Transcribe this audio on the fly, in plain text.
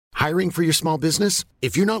Hiring for your small business?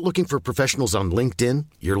 If you're not looking for professionals on LinkedIn,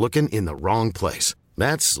 you're looking in the wrong place.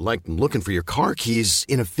 That's like looking for your car keys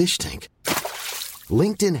in a fish tank.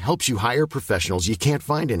 LinkedIn helps you hire professionals you can't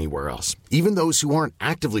find anywhere else, even those who aren't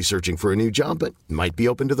actively searching for a new job but might be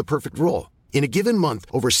open to the perfect role. In a given month,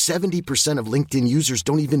 over 70% of LinkedIn users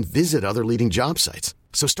don't even visit other leading job sites.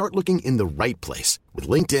 So start looking in the right place. With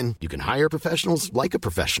LinkedIn, you can hire professionals like a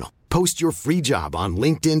professional. Post your free job on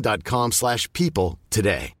linkedin.com/people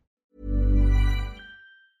today.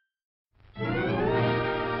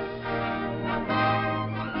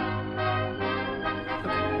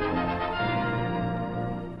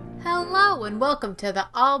 Hello and welcome to the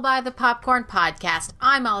All by the Popcorn podcast.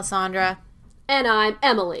 I'm Alessandra. And I'm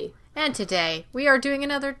Emily. And today we are doing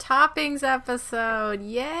another toppings episode.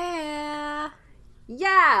 Yeah.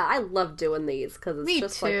 Yeah, I love doing these because it's Me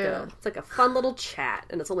just too. like a fun little chat,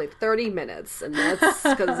 and it's only 30 minutes, and that's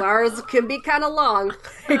because ours can be kind of long.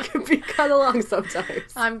 It can be kind of long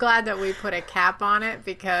sometimes. I'm glad that we put a cap on it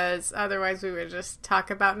because otherwise we would just talk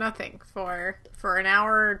about nothing for an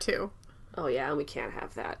hour or two. Oh yeah, and we can't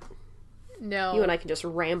have that. No. You and I can just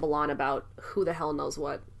ramble on about who the hell knows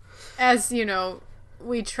what. As you know,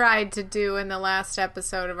 we tried to do in the last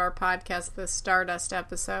episode of our podcast, the Stardust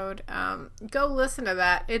episode. Go listen to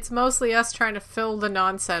that. It's mostly us trying to fill the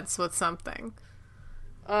nonsense with something.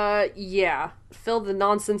 Yeah. Fill the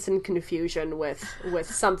nonsense and confusion with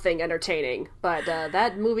something entertaining. But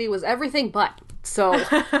that movie was everything but. So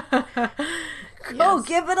go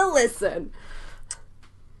give it a listen.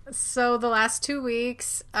 So the last 2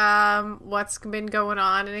 weeks, what's been going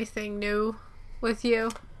on? Anything new with you?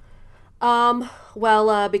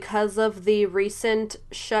 Well, because of the recent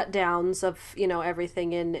shutdowns of,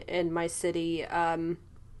 everything in my city,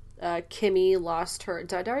 Kimmy lost her,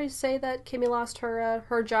 did I already say that Kimmy lost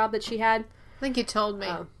her job that she had? I think you told me.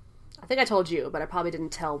 I think I told you, but I probably didn't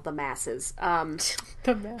tell the masses.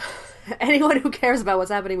 The masses. Anyone who cares about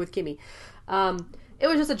what's happening with Kimmy. It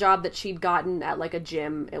was just a job that she'd gotten at, like, a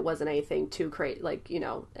gym. It wasn't anything too crazy,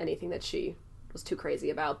 anything that she was too crazy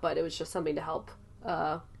about, but it was just something to help,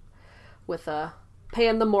 with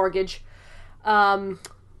paying the mortgage. So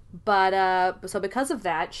because of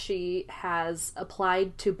that, she has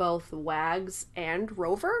applied to both WAGS and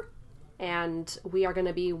Rover, and we are going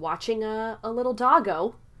to be watching a little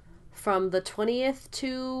doggo from the 20th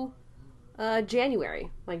to January,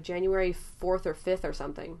 like January 4th or 5th or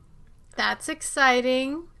something. That's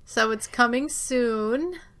exciting. So it's coming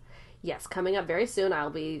soon. Yes, coming up very soon. I'll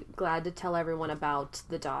be glad to tell everyone about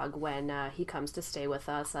the dog when he comes to stay with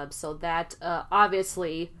us. So that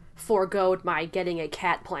obviously foregoed my getting a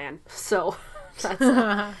cat plan. So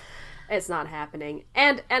that's it's not happening.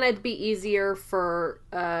 And it'd be easier for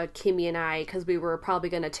Kimmy and I, because we were probably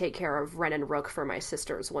going to take care of Ren and Rook for my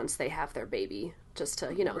sisters once they have their baby, just to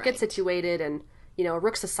Right. get situated. And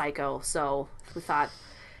Rook's a psycho, so we thought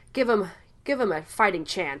give him a fighting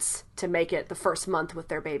chance to make it the first month with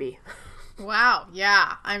their baby. Wow,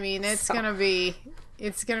 yeah. I mean, it's gonna be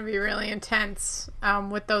really intense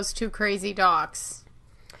with those two crazy dogs.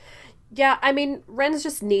 Yeah, I mean, Ren's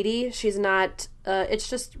just needy. She's not. It's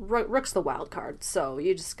just Rook's the wild card, so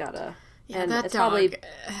you just gotta. Yeah, and that it's dog. probably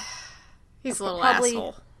He's a little probably-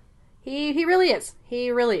 asshole. he really is.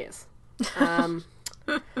 He really is.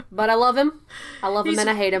 But I love him. I love him and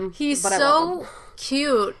I hate him. He's but I love him. so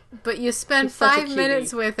cute, but you spend He's such a 5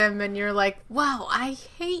 minutes cutie. with him and you're like, wow, I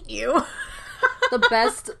hate you. The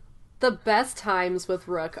best times with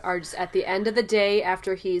Rook are just at the end of the day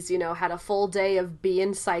after he's, had a full day of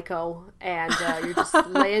being psycho, and you're just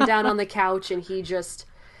laying down on the couch and he just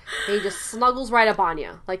snuggles right up on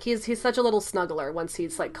you. Like he's such a little snuggler once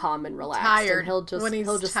he's like calm and relaxed. Tired. And When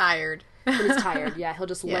he's tired. When he's tired, yeah, he'll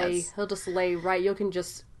just Yes. lay right. You can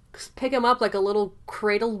just pick him up like a little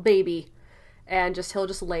cradle baby, and he'll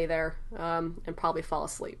just lay there, and probably fall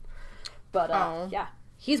asleep. But yeah,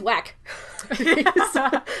 he's whack. he's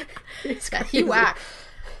Yeah, he whack.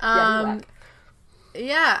 Yeah, he whack.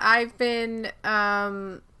 Yeah, I've been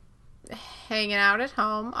hanging out at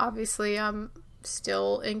home. Obviously, I'm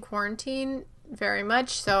still in quarantine very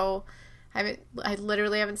much, so I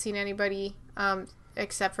literally haven't seen anybody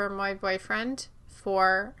except for my boyfriend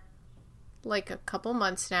for like a couple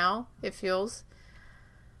months now, it feels.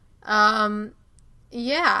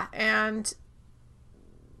 Yeah, and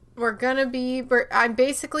I'm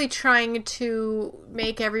basically trying to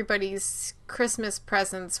make everybody's Christmas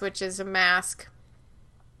presents, which is a mask,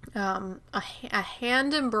 a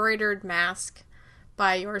hand embroidered mask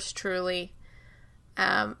by yours truly.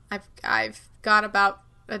 I've got about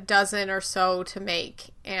a dozen or so to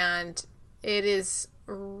make, and it is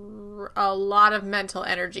a lot of mental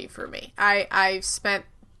energy for me. I've spent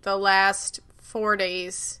the last 4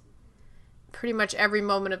 days, pretty much every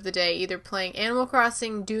moment of the day, either playing Animal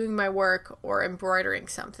Crossing, doing my work, or embroidering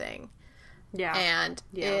something. Yeah. And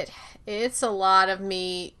it's a lot of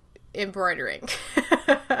me embroidering.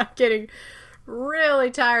 Getting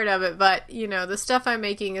really tired of it, but, you know, the stuff I'm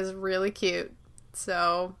making is really cute.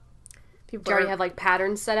 So, people do you already have, like,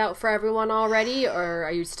 patterns set out for everyone already, or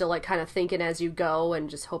are you still, like, kind of thinking as you go and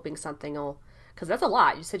just hoping something will... Because that's a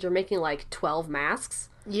lot. You said you're making, like, 12 masks?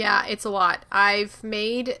 Yeah, it's a lot. I've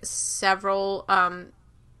made several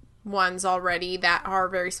ones already that are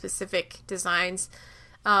very specific designs.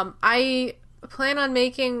 I plan on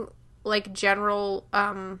making, like, general,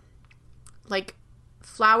 like,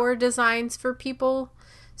 flower designs for people.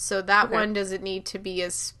 So that one doesn't need to be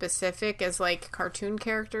as specific as, like, cartoon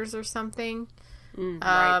characters or something.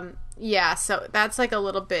 Right. Yeah, so that's, like, a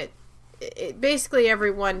little bit... basically,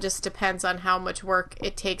 everyone just depends on how much work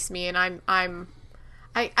it takes me, and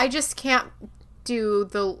I just can't do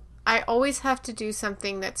the... I always have to do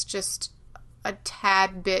something that's just a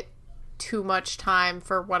tad bit too much time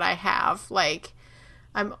for what I have. Like,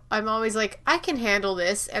 I'm always like, I can handle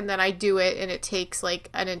this, and then I do it, and it takes, like,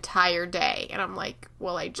 an entire day. And I'm like,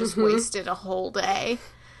 well, I just wasted a whole day.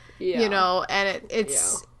 Yeah. You know, and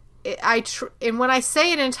it's... Yeah. And when I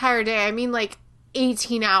say an entire day, I mean, like,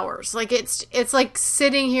 18 hours. Like, it's like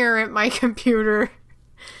sitting here at my computer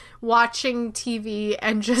watching TV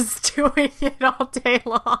and just doing it all day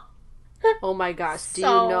long. Oh my gosh. Do you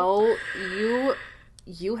know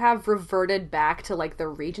you have reverted back to, like, the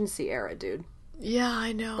Regency era, dude. Yeah,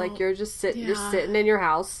 I know. Like, you're just you're sitting in your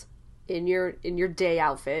house in your day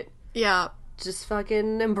outfit. Yeah. Just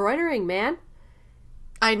fucking embroidering, man.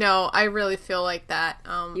 I know. I really feel like that.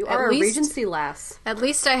 You are a Regency lass. At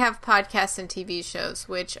least I have podcasts and TV shows,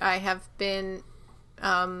 which I have been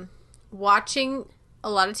watching a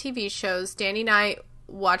lot of TV shows. Danny and I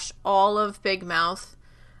watched all of Big Mouth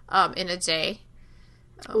in a day.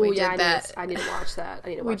 Oh yeah, I need to watch that.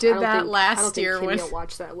 We did that last year. I don't think Kimmy will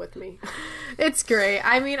watch that with me. It's great.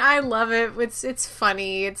 I mean, I love it. It's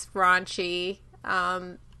funny. It's raunchy.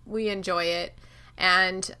 We enjoy it.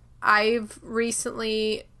 And I've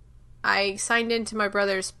recently... I signed into my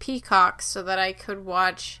brother's Peacock so that I could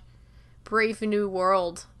watch Brave New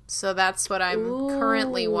World. So that's what I'm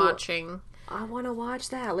currently watching. I want to watch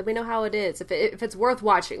that. Let me know how it is. If it's worth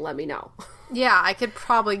watching, let me know. Yeah, I could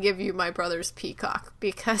probably give you my brother's Peacock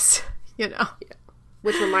because, you know. Yeah.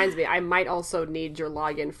 Which reminds me, I might also need your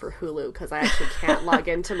login for Hulu because I actually can't log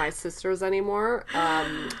into my sister's anymore.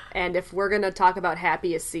 And if we're going to talk about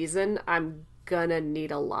Happiest Season, I'm going to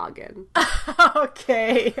need a login.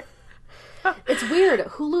 Okay. It's weird.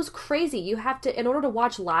 Hulu's crazy. You have to, in order to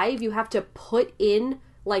watch live, you have to put in,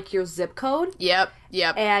 like, your zip code. Yep.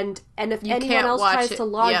 And if anyone else tries to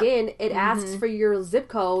log in, it asks for your zip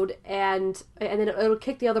code, and then it'll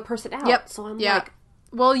kick the other person out. Yep. So I'm like...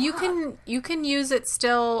 Well, you can use it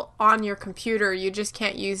still on your computer. You just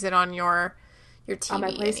can't use it on your TV on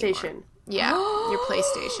my PlayStation. Anymore. Yeah, your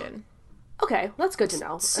PlayStation. Okay, that's good to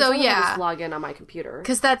know. So yeah, I just log in on my computer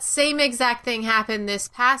because that same exact thing happened this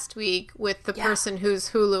past week with the person whose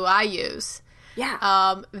Hulu I use.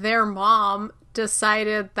 Yeah. Their mom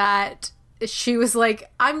decided that she was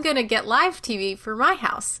like, "I'm gonna get live TV for my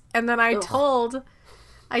house," and then I told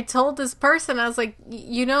this person, I was like,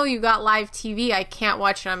 you know, you got live TV. I can't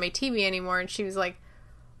watch it on my TV anymore. And she was like,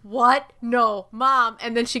 what? No, Mom.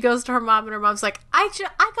 And then she goes to her mom, and her mom's like, I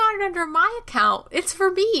got it under my account. It's for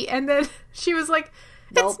me. And then she was like,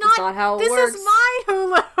 nope, it's not how it this works. Is my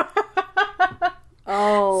Hulu.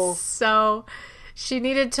 Oh. So she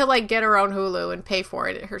needed to, like, get her own Hulu and pay for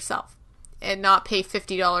it herself and not pay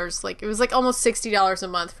 $50. Like, it was like almost $60 a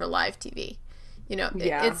month for live TV. You know,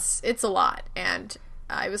 it's a lot. And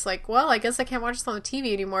I was like, well, I guess I can't watch this on the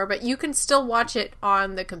TV anymore, but you can still watch it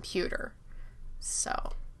on the computer.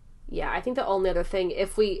 So, yeah, I think the only other thing,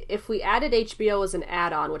 if we added HBO as an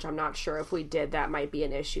add-on, which I'm not sure if we did, that might be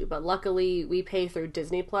an issue. But luckily, we pay through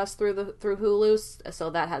Disney Plus through Hulu, so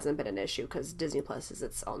that hasn't been an issue because Disney Plus is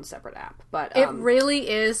its own separate app. But it really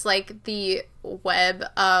is like the web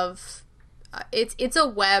of it's a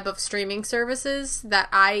web of streaming services that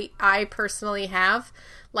I personally have.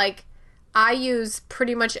 Like, I use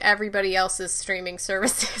pretty much everybody else's streaming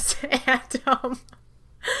services, and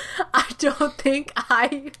I don't think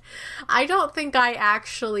I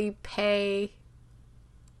actually pay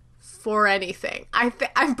for anything.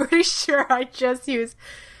 I'm pretty sure I just use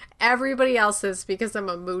everybody else's because I'm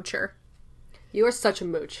a moocher. You are such a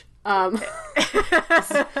mooch.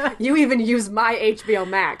 You even use my HBO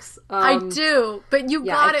Max. I do, but you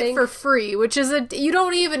got it for free, which is you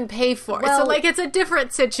don't even pay for it. So like it's a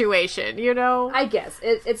different situation, you know? I guess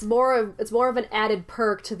it's more of an added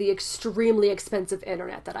perk to the extremely expensive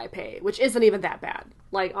internet that I pay, which isn't even that bad.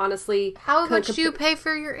 Like honestly, how much do you pay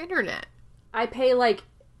for your internet? I pay like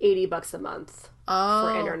 $80 a month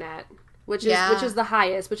for internet. Which is the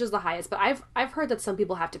highest. But I've heard that some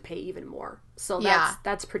people have to pay even more. So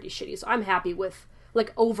that's pretty shitty. So I'm happy with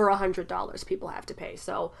like over $100 people have to pay.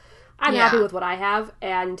 So I'm happy with what I have.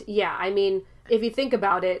 And yeah, I mean, if you think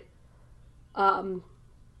about it,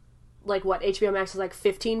 like what HBO Max is like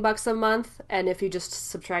 $15 a month, and if you just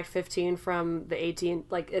subtract 15 from the 18,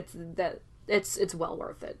 like it's well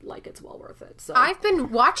worth it. Like it's well worth it. So I've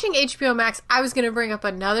been watching HBO Max. I was going to bring up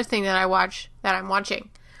another thing that I'm watching.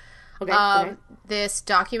 Okay. This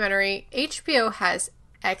documentary. HBO has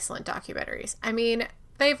excellent documentaries. I mean,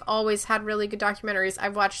 they've always had really good documentaries.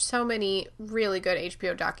 I've watched so many really good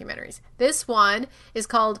HBO documentaries. This one is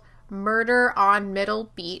called Murder on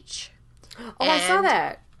Middle Beach. Oh, I saw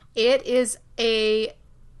that. It is I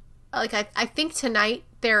think tonight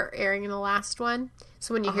they're airing the last one.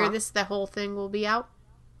 So when you hear this, the whole thing will be out.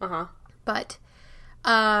 But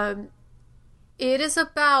it is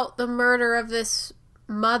about the murder of this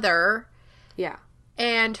mother. Yeah.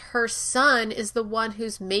 And her son is the one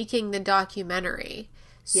who's making the documentary.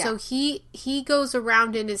 So he goes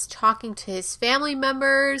around and is talking to his family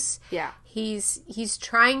members. Yeah. He's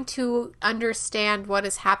trying to understand what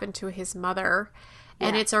has happened to his mother.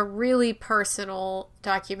 And it's a really personal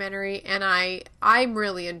documentary, and I'm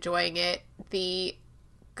really enjoying it. The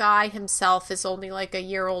guy himself is only like a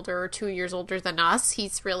year older or 2 years older than us.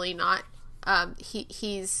 He's really not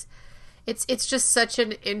it's just such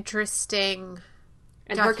an interesting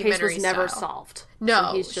and her case was never solved.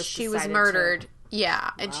 No, so she was murdered.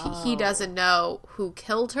 Yeah, and he doesn't know who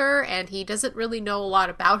killed her, and he doesn't really know a lot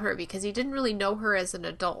about her because he didn't really know her as an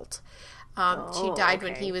adult. She died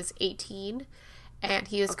when he was 18, and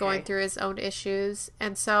he was going through his own issues.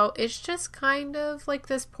 And so it's just kind of like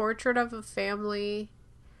this portrait of a family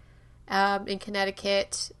in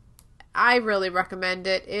Connecticut. I really recommend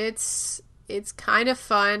it. It's kind of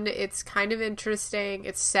fun. It's kind of interesting.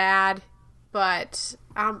 It's sad, but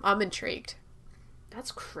I'm intrigued.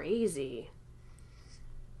 That's crazy.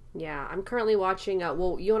 Yeah, I'm currently watching.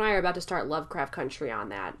 Well, you and I are about to start Lovecraft Country on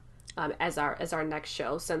that as our next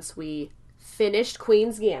show, since we finished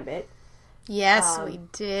Queen's Gambit. Yes, we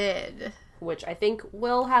did. Which I think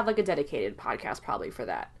we'll have like a dedicated podcast probably for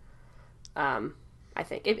that. I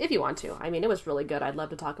think if you want to. I mean, it was really good. I'd love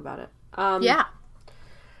to talk about it. Yeah.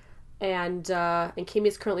 And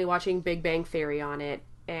Kimi's currently watching Big Bang Theory on it,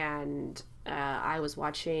 and I was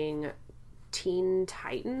watching Teen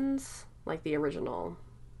Titans, like the original.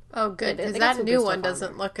 Oh, good, because that new one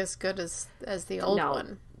doesn't look as good as the old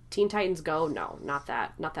one. Teen Titans Go, no, not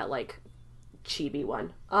that like chibi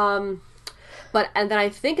one. And then I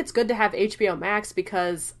think it's good to have HBO Max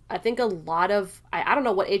because I think a lot of I don't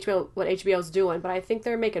know what HBO's doing, but I think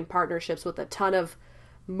they're making partnerships with a ton of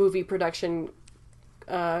movie production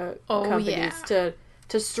companies to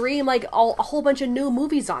stream like a whole bunch of new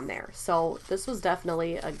movies on there. So this was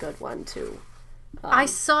definitely a good one too. I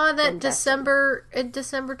saw that December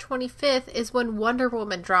 25th is when Wonder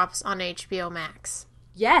Woman drops on HBO Max.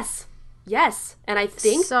 Yes. And I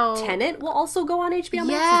think Tenet will also go on HBO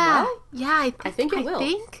Max as well. Yeah, I think it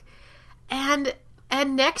will. And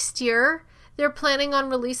next year they're planning on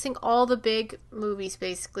releasing all the big movies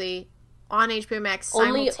basically on HBO Max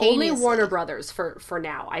simultaneously. Only Warner Brothers for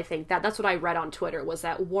now. I think that's what I read on Twitter, was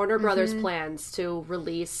that Warner Brothers plans to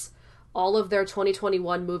release all of their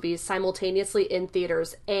 2021 movies simultaneously in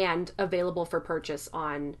theaters and available for purchase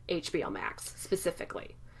on HBO Max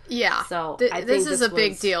specifically. Yeah. So this is a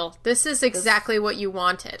big deal. This is exactly what you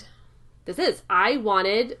wanted. This is. I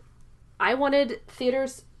wanted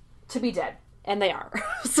theaters to be dead, and they are.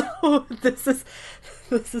 So this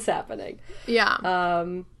is happening. Yeah.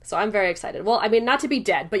 So I'm very excited. Well, I mean, not to be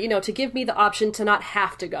dead, but to give me the option to not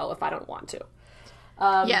have to go if I don't want to.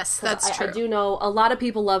 Yes, that's true. I do know a lot of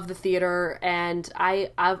people love the theater, and I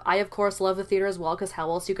of course love the theater as well, because how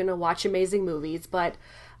else you going to watch amazing movies? But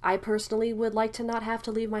I personally would like to not have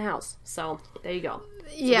to leave my house. So there you go.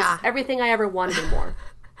 So yeah, this is everything I ever wanted and more.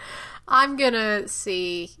 I'm gonna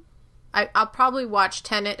see. I'll probably watch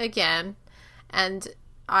Tenet again, and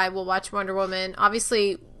I will watch Wonder Woman.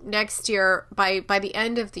 Obviously, next year by the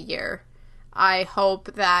end of the year, I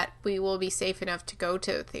hope that we will be safe enough to go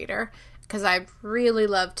to a theater. Because I'd really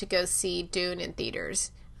love to go see Dune in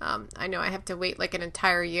theaters. I know I have to wait like an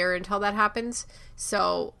entire year until that happens.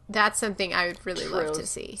 So that's something I would really love to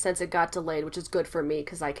see. Since it got delayed, which is good for me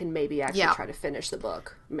because I can maybe actually try to finish the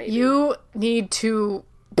book. Maybe. You need to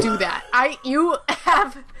do that. You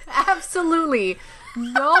have absolutely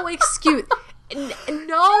no excuse.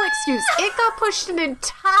 No excuse. It got pushed an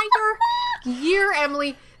entire year,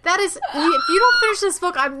 Emily. That is, if you don't finish this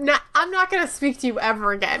book, I'm not going to speak to you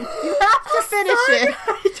ever again. You have to finish it.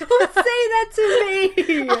 Don't say that to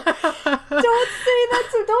me.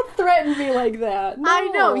 Don't threaten me like that. No. I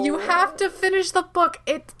know. You have to finish the book.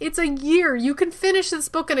 It's a year. You can finish this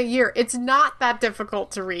book in a year. It's not that difficult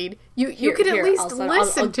to read. You can at least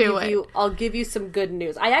listen to it. I'll give you some good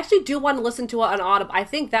news. I actually do want to listen to it on Audible. I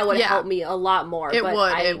think that would help me a lot more. It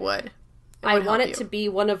would. I want it to be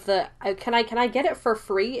one of the. Can I get it for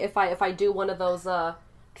free if I do one of those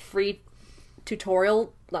free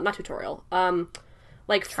tutorial? Not tutorial.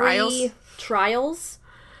 Like free trials.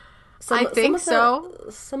 I think so.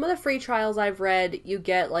 Some of the free trials I've read, you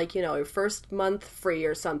get like your first month free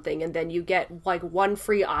or something, and then you get like one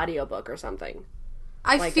free audiobook or something.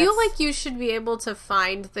 I feel like you should be able to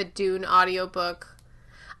find the Dune audiobook.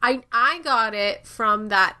 I got it from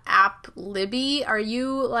that app Libby. Are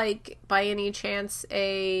you, like, by any chance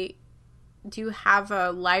do you have a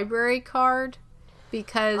library card?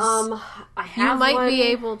 Because I have you might be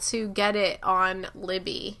able to get it on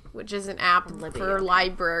Libby, which is an app for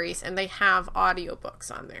libraries, and they have audiobooks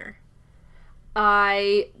on there.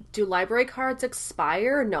 Do library cards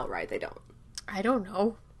expire? No, right? They don't. I don't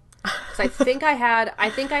know. Because I think I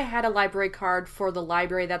had a library card for the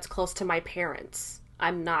library that's close to my parents.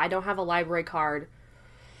 I don't have a library card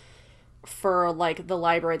for like the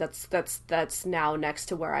library that's now next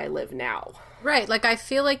to where I live now. Right, like I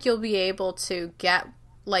feel like you'll be able to get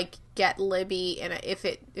Libby, and if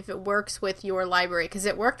it works with your library, because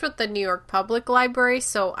it worked with the New York Public Library,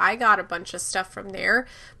 so I got a bunch of stuff from there.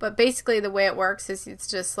 But basically, the way it works is it's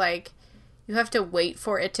just like you have to wait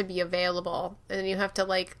for it to be available, and then you have to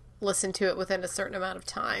like listen to it within a certain amount of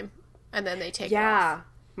time, and then they take it off.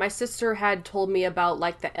 My sister had told me about,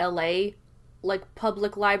 like, the LA, like,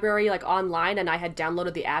 public library, like, online, and I had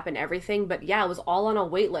downloaded the app and everything, but, yeah, it was all on a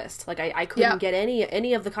wait list. Like, I couldn't get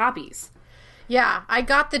any of the copies. Yeah, I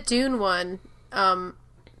got the Dune one, and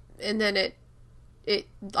then it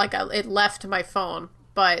left my phone,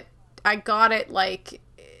 but I got it, like,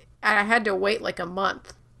 I had to wait, like, a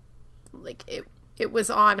month. Like, it was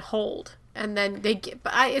on hold. And then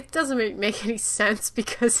it doesn't make any sense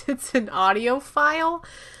because it's an audio file,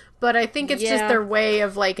 but I think it's just their way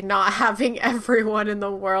of like not having everyone in the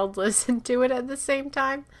world listen to it at the same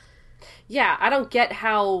time. Yeah, I don't get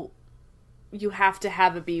how you have to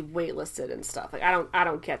have it be waitlisted and stuff. Like I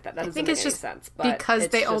don't get that. That doesn't make any sense. But because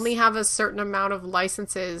they only have a certain amount of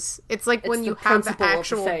licenses. It's like when you have the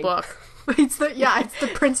actual book. It's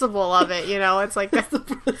the principle of it, It's like the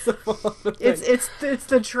principle of the thing. It's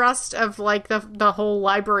the trust of like the whole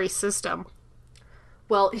library system.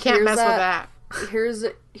 Well, you can't mess with that.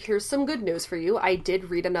 Here's some good news for you. I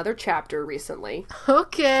did read another chapter recently.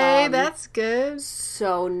 Okay, that's good.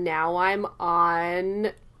 So now I'm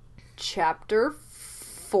on chapter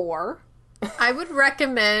 4. I would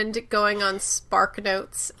recommend going on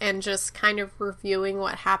SparkNotes and just kind of reviewing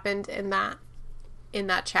what happened in that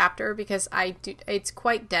chapter, because it's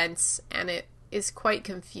quite dense and it is quite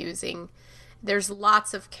confusing. There's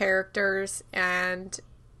lots of characters, and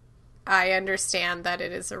I understand that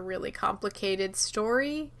it is a really complicated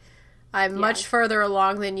story. I'm much further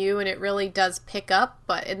along than you, and it really does pick up,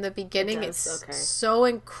 but in the beginning it's so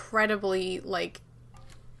incredibly, like,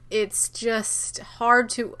 it's just hard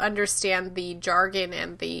to understand the jargon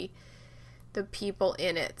and the people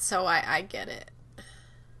in it, so I get it.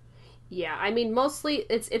 Yeah, I mean, mostly,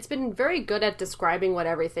 it's been very good at describing what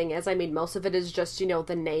everything is. I mean, most of it is just,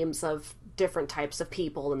 the names of different types of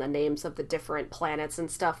people and the names of the different planets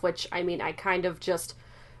and stuff, which, I mean, I kind of just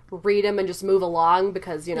read them and just move along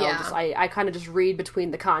because, I kind of just read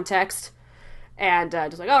between the context and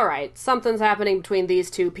just like, all right, something's happening between these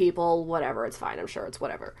two people, whatever, it's fine, I'm sure it's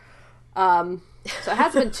whatever. So it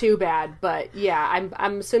hasn't been too bad, but yeah,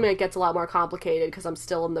 I'm assuming it gets a lot more complicated because I'm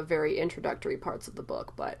still in the very introductory parts of the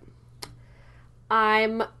book, but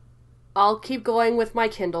I'll keep going with my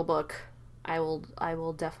Kindle book. I will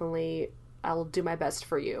do my best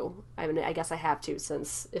for you. I mean, I guess I have to,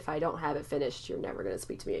 since if I don't have it finished, you're never going to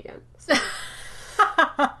speak to me again. So.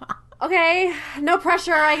 Okay, no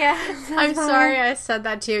pressure, I guess. I'm sorry I said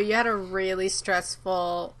that to you. You had a really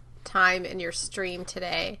stressful time in your stream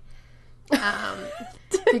today.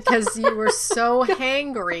 because you were so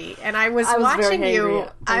hangry, and I was watching you,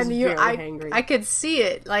 and I could see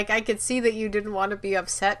it. Like, I could see that you didn't want to be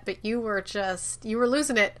upset, but you were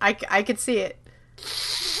losing it. I could see it.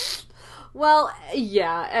 Well,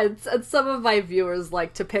 yeah, and some of my viewers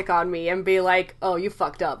like to pick on me and be like, "Oh, you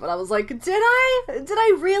fucked up," and I was like, "Did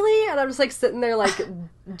I really?" And I'm just like sitting there like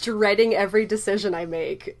dreading every decision I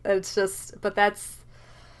make. It's just, but that's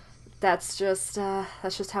just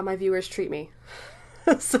how my viewers treat me.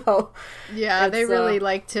 So yeah, they really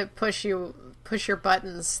like to push your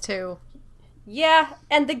buttons too. Yeah,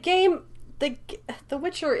 and the game, The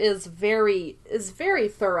Witcher is very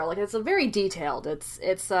thorough. Like, it's a very detailed. It's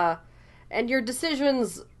and your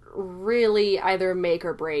decisions really either make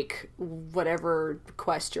or break whatever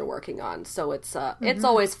quest you're working on. So it's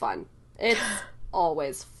always fun. It's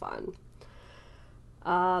always fun.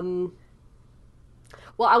 Well,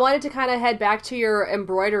 I wanted to kind of head back to your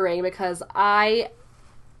embroidering because I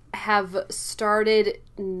have started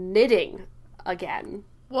knitting again.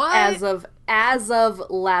 What? As of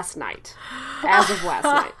last night. As of last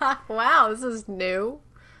night. Wow, this is new.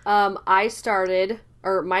 I started,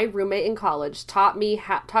 or my roommate in college taught me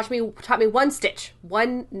one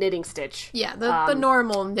knitting stitch. Yeah, the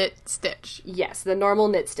normal knit stitch. Yes, the normal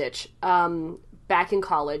knit stitch. Back in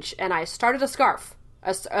college, and I started a scarf,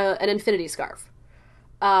 an infinity scarf.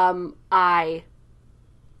 I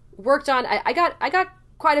worked on. I got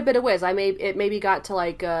quite a bit of whiz. It maybe got to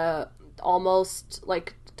like almost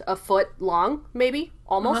like a foot long, maybe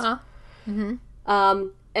almost. Uh-huh. Mm-hmm.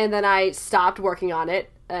 And then I stopped working on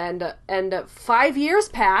it, and 5 years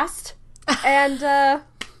passed, and I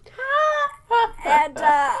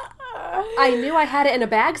knew I had it in a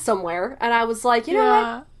bag somewhere, and I was like, you know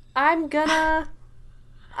what, I'm gonna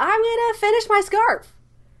finish my scarf.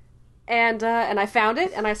 And I found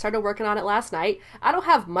it, and I started working on it last night. I don't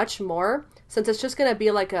have much more, since it's just gonna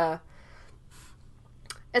be like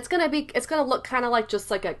it's gonna look kind of like just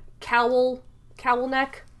like a cowl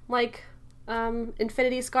neck, like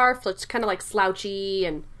infinity scarf. So it's kind of like slouchy,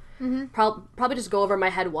 and probably just go over my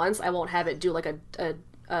head once. I won't have it do like a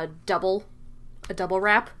double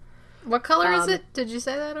wrap. What color is it? Did you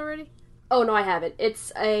say that already? Oh no, I haven't.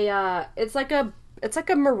 It's like a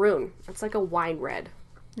maroon. It's like a wine red.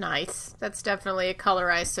 Nice. That's definitely a color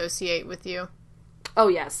I associate with you. Oh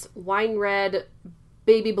yes, wine red,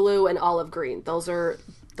 baby blue, and olive green. Those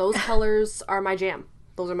colors are my jam.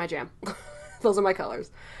 Those are my jam. Those are my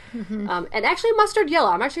colors. Mm-hmm. And actually mustard yellow.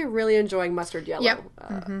 I'm actually really enjoying mustard yellow.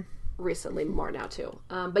 Yep. Recently more now too.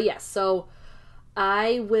 But yes, so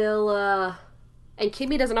I will, and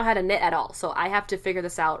Kimmy doesn't know how to knit at all, so I have to figure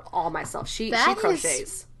this out all myself. She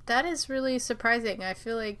crochets. That is really surprising. I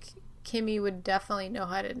feel like Kimmy would definitely know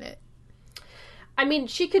how to knit. I mean,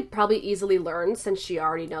 she could probably easily learn since she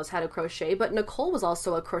already knows how to crochet, but Nicole was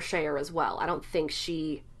also a crocheter as well. I don't think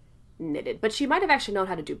she knitted, but she might have actually known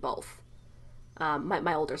how to do both.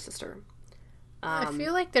 My older sister. I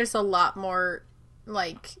feel like there's a lot more,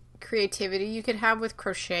 like, creativity you could have with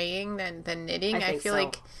crocheting than knitting. I feel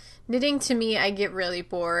like knitting, to me, I get really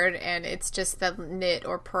bored, and it's just the knit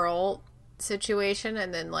or purl situation,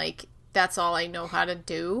 and then, like, that's all I know how to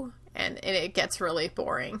do, and it gets really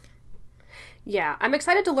boring. Yeah, I'm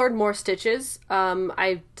excited to learn more stitches.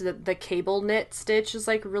 The cable knit stitch is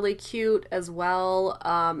like really cute as well.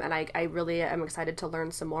 And I really am excited to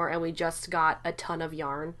learn some more. And we just got a ton of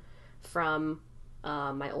yarn from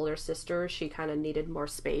my older sister. She kind of needed more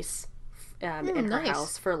space in her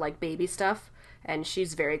house for like baby stuff. And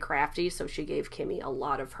she's very crafty, so she gave Kimmy a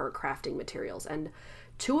lot of her crafting materials. And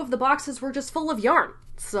 2 of the boxes were just full of yarn.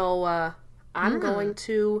 So I'm going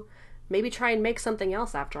to maybe try and make something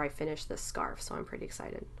else after I finish this scarf, so I'm pretty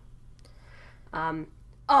excited.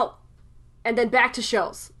 Oh, and then back to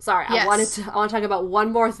shows. Sorry, yes. I want to talk about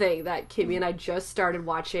one more thing that Kimmy and I just started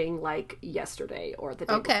watching like yesterday or the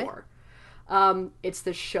day before. It's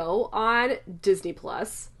the show on Disney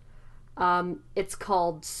Plus. It's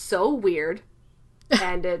called So Weird,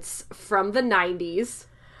 and it's from the 90s,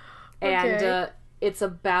 and it's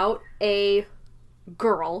about a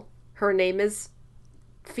girl. Her name is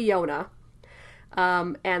Fiona.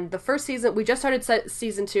 And the first season, we just started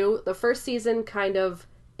season 2. The first season kind of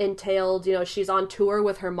entailed, she's on tour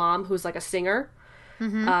with her mom, who's like a singer,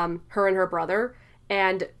 her and her brother.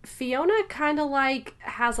 And Fiona kind of like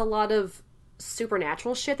has a lot of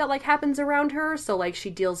supernatural shit that like happens around her. So like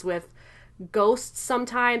she deals with ghosts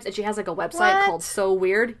sometimes, and she has like a website called So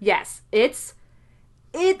Weird. Yes, it's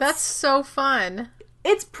that's so fun.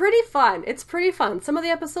 It's pretty fun. It's pretty fun. Some of the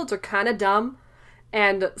episodes are kind of dumb.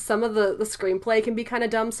 And some of the screenplay can be kind of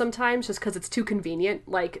dumb sometimes just because it's too convenient.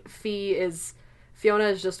 Like, Fee is Fiona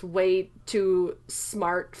is just way too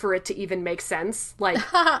smart for it to even make sense. Like,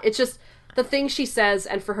 it's just the things she says,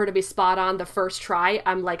 and for her to be spot on the first try,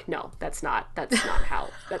 I'm like, no, that's not how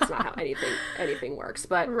anything works.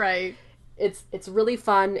 But Right. it's really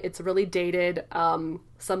fun. It's really dated. Some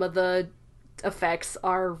of the effects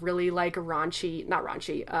are really like raunchy, not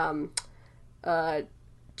raunchy,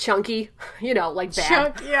 chunky, like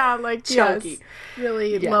bad. Like Chunky. yes,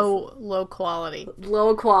 really Yes. low quality.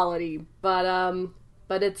 Low quality, but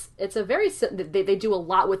it's a very they do a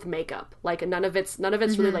lot with makeup. Like none of it's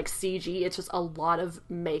really like CG. It's just a lot of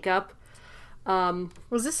makeup.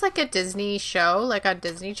 Was this like a Disney show, like on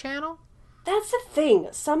Disney Channel? That's the thing.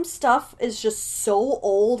 Some stuff is just so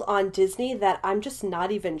old on Disney that I'm just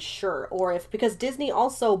not even sure. Or because Disney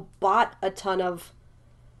also bought a ton of,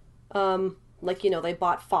 they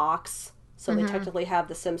bought Fox, so they technically have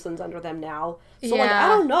The Simpsons under them now. So, I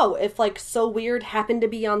don't know if, So Weird happened to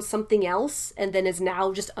be on something else and then is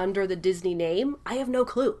now just under the Disney name. I have no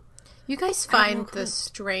clue. You guys find the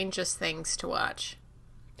strangest things to watch.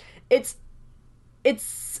 It's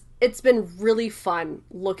been really fun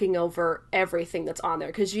looking over everything that's on there,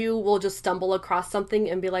 because you will just stumble across something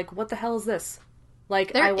and be like, what the hell is this?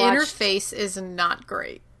 Like, Their interface is not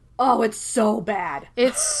great. Oh, it's so bad.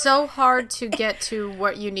 It's so hard to get to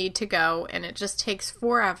what you need to go, and it just takes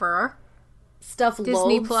forever. Stuff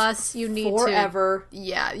Disney loads Plus, you need forever.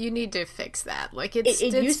 Yeah, you need to fix that. Like it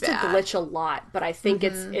used bad. to glitch a lot, but I think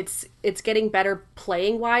it's getting better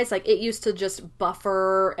playing wise. Like it used to just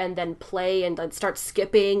buffer and then play and then start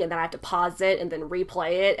skipping, and then I have to pause it and then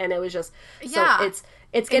replay it, and it was just so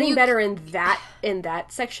it's getting better in that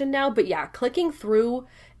section now. But yeah, clicking through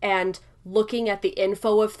and looking at the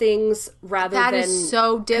info of things rather than that is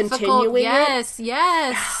so difficult. Yes.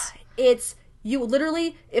 It's you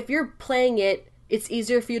literally, if you're playing it, it's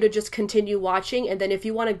easier for you to just continue watching, and then if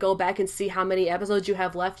you want to go back and see how many episodes you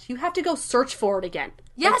have left, you have to go search for it again.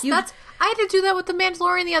 Yes, I had to do that with The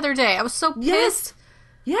Mandalorian the other day. I was so pissed.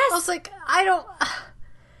 Yes. I was like, I don't...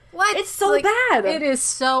 What? It's so bad. It is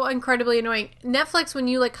so incredibly annoying. Netflix, when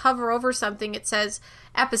you hover over something, it says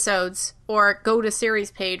episodes or go to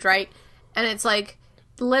series page, right? And it's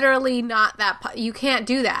literally not that... You can't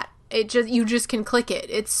do that. You just can click it.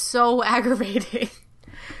 It's so aggravating.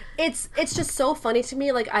 It's just so funny to me.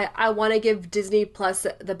 I want to give Disney Plus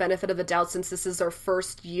the benefit of the doubt, since this is their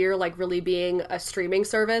first year, really being a streaming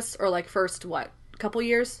service, or first, couple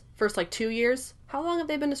years? First, 2 years? How long have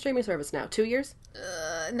they been a streaming service now? 2 years?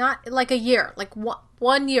 Not a year.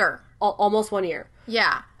 1 year. Almost 1 year.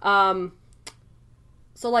 Yeah.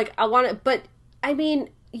 So, I want to, but, I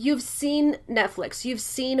mean, you've seen Netflix, you've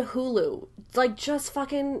seen Hulu, just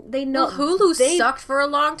fucking, they know. Well, Hulu sucked for a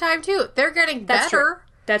long time, too. They're getting better.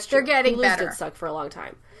 That's true. They're getting Hulu's better. Did suck for a long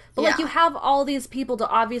time. But, you have all these people to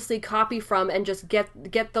obviously copy from and just get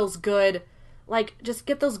those good, just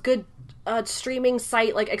get those good streaming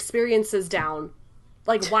site, experiences down.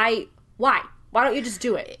 Why? Why don't you just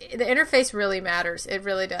do it? The interface really matters. It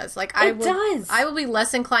really does. It does. I will be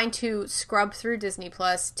less inclined to scrub through Disney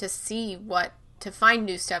Plus to find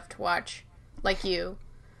new stuff to watch, like you.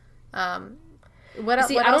 What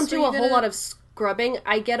else? I don't do a whole lot of scrubbing.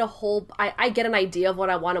 I get I get an idea of what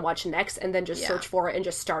I want to watch next, and then just search for it and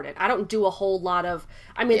just start it. I don't do a whole lot of.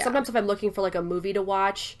 I mean, sometimes if I'm looking for a movie to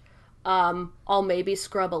watch, I'll maybe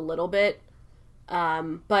scrub a little bit.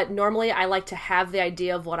 But normally I like to have the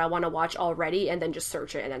idea of what I want to watch already, and then just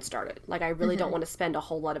search it and then start it. I really don't want to spend a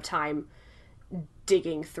whole lot of time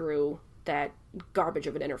digging through that garbage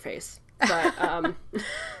of an interface. But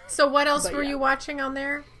so what else were you watching on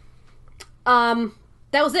there? That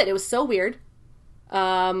was it. It was So Weird.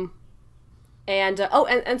 And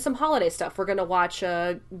some holiday stuff. We're gonna watch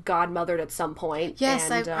Godmothered at some point.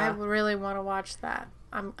 Yes, and, I really want to watch that.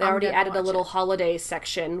 They already added a little holiday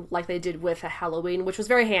section, like they did with Halloween, which was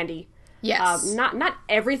very handy. Yes. Not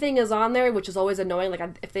everything is on there, which is always annoying.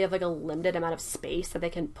 If they have a limited amount of space that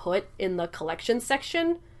they can put in the collection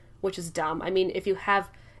section, which is dumb. I mean,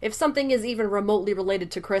 if something is even remotely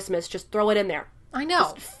related to Christmas, just throw it in there. I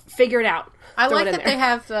know. Just figure it out. I like that they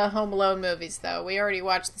have the Home Alone movies, though. We already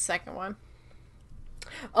watched the second one.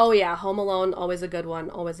 Oh, yeah. Home Alone, always a good one.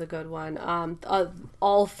 Always a good one.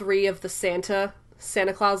 All three of the Santa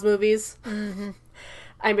Claus movies. Mm-hmm.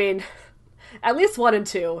 I mean, at least 1 and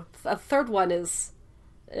 2. A third one is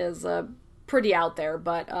pretty out there,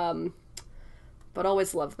 but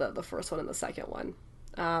always loved the first one and the second one.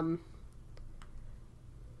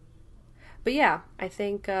 But yeah, I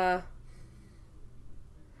think that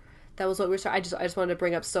was what we were. I just wanted to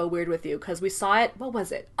bring up So Weird with you because we saw it. What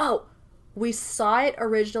was it? Oh, we saw it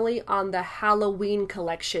originally on the Halloween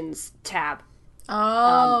collections tab.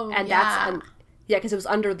 Oh, and yeah. Yeah, because it was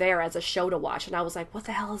under there as a show to watch, and I was like, what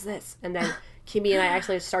the hell is this? And then Kimmy and I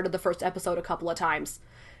actually started the first episode a couple of times,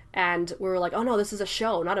 and we were like, oh no, this is a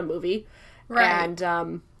show, not a movie. Right.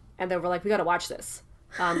 And then we're like, we gotta watch this.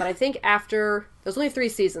 But I think there's only 3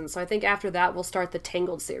 seasons, so I think after that we'll start the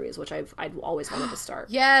Tangled series, which I'd always wanted to start.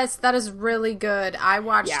 Yes, that is really good. I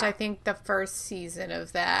watched, Yeah. I think, the first season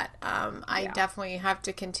of that. I definitely have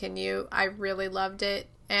to continue. I really loved it.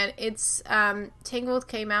 And it's, Tangled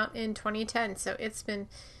came out in 2010, so it's been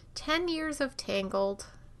 10 years of Tangled.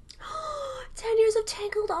 10 years of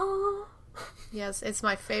Tangled, aw. Yes, it's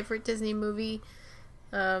my favorite Disney movie.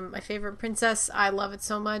 My favorite princess. I love it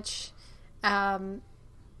so much.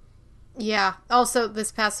 Yeah. Also,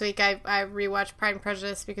 this past week, I rewatched Pride and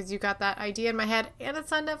Prejudice because you got that idea in my head, and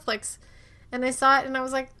it's on Netflix. And I saw it, and I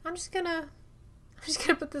was like, I'm just gonna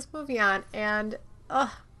put this movie on, and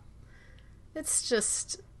it's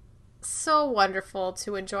just so wonderful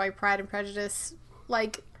to enjoy Pride and Prejudice.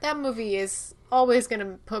 Like, that movie is always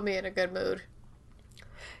gonna put me in a good mood.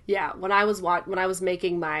 Yeah, when I was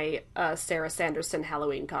making my Sarah Sanderson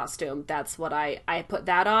Halloween costume, that's what I put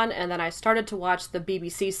that on, and then I started to watch the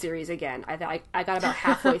BBC series again. I got about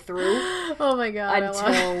halfway through. Oh my god!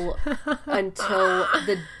 until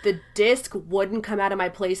the disc wouldn't come out of my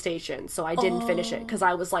PlayStation, so I didn't finish it because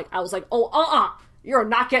I was like, oh, you're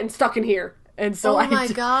not getting stuck in here, and so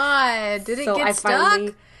god, did it get stuck?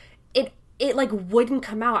 Finally, it like wouldn't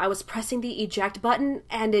come out. I was pressing the eject button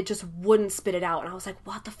and it just wouldn't spit it out. And I was like,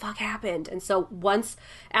 what the fuck happened? And so once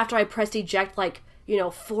after I pressed eject, 4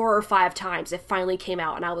 or 5 times, it finally came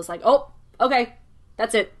out. And I was like, oh, okay,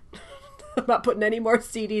 that's it. I'm not putting any more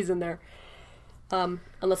CDs in there.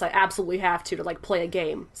 Unless I absolutely have to play a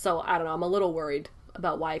game. So I don't know. I'm a little worried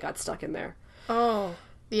about why it got stuck in there. Oh,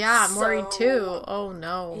 yeah, I'm worried too. Oh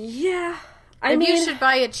no. Yeah. Maybe you should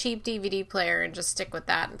buy a cheap DVD player and just stick with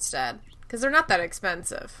that instead. Because they're not that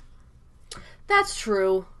expensive. That's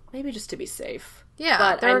true. Maybe just to be safe.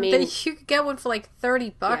 Yeah, but you could get one for like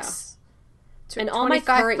 $30. Yeah. And all my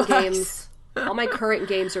current games, all my current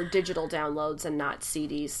games are digital downloads and not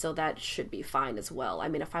CDs, so that should be fine as well. I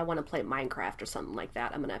mean, if I want to play Minecraft or something like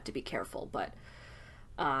that, I'm gonna have to be careful. But,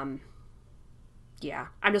 yeah,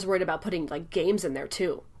 I'm just worried about putting games in there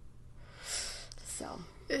too. So,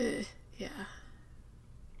 yeah.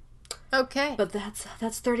 Okay. But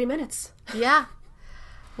that's 30 minutes. Yeah.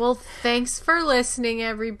 Well, thanks for listening,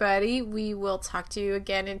 everybody. We will talk to you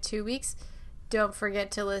again in 2 weeks. Don't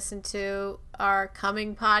forget to listen to our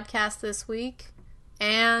coming podcast this week.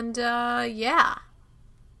 And, yeah.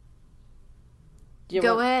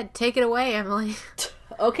 Go ahead. Take it away, Emily.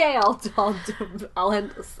 Okay, I'll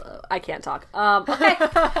end this. I can't talk. Okay.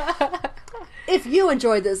 If you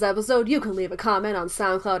enjoyed this episode, you can leave a comment on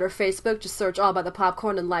SoundCloud or Facebook. Just search All by the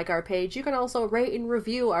Popcorn and like our page. You can also rate and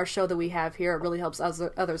review our show that we have here. It really helps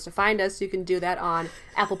others to find us. You can do that on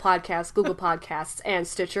Apple Podcasts, Google Podcasts, and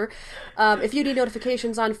Stitcher. If you need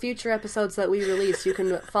notifications on future episodes that we release, you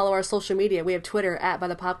can follow our social media. We have Twitter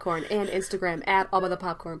 @ByThePopcorn and Instagram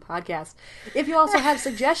 @AllByThePopcorn Podcast. If you also have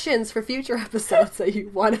suggestions for future episodes that you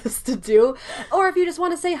want us to do, or if you just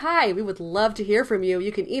want to say hi, we would love to hear from you.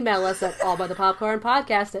 You can email us at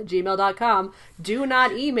allbythepopcornpodcast@gmail.com. Do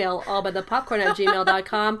not email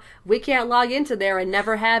allbythepopcorn@gmail.com. We can't log into there and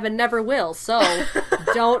never have and never will, so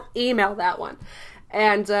don't email that one.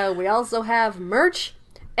 And we also have merch,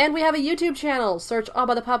 and we have a YouTube channel. Search All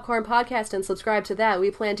by the Popcorn Podcast and subscribe to that. We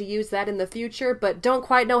plan to use that in the future, but don't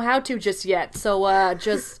quite know how to just yet. So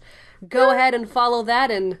just go ahead and follow that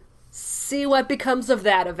and see what becomes of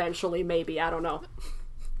that eventually, maybe. I don't know.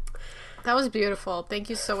 That was beautiful.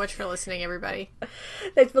 Thank you so much for listening, everybody.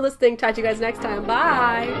 Thanks for listening. Talk to you guys next time.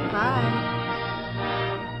 Bye. Bye.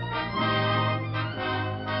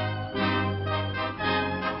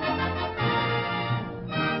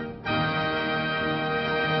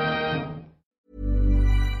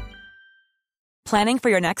 Planning for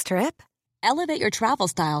your next trip? Elevate your travel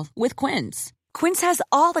style with Quince. Quince has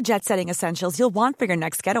all the jet-setting essentials you'll want for your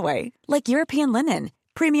next getaway, like European linen,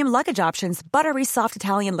 premium luggage options, buttery soft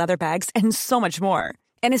Italian leather bags, and so much more.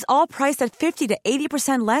 And is all priced at 50 to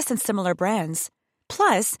 80% less than similar brands.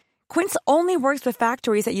 Plus, Quince only works with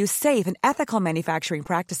factories that use safe and ethical manufacturing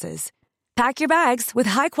practices. Pack your bags with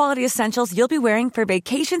high-quality essentials you'll be wearing for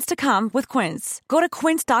vacations to come with Quince. Go to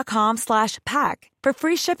quince.com/pack for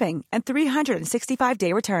free shipping and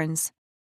 365-day returns.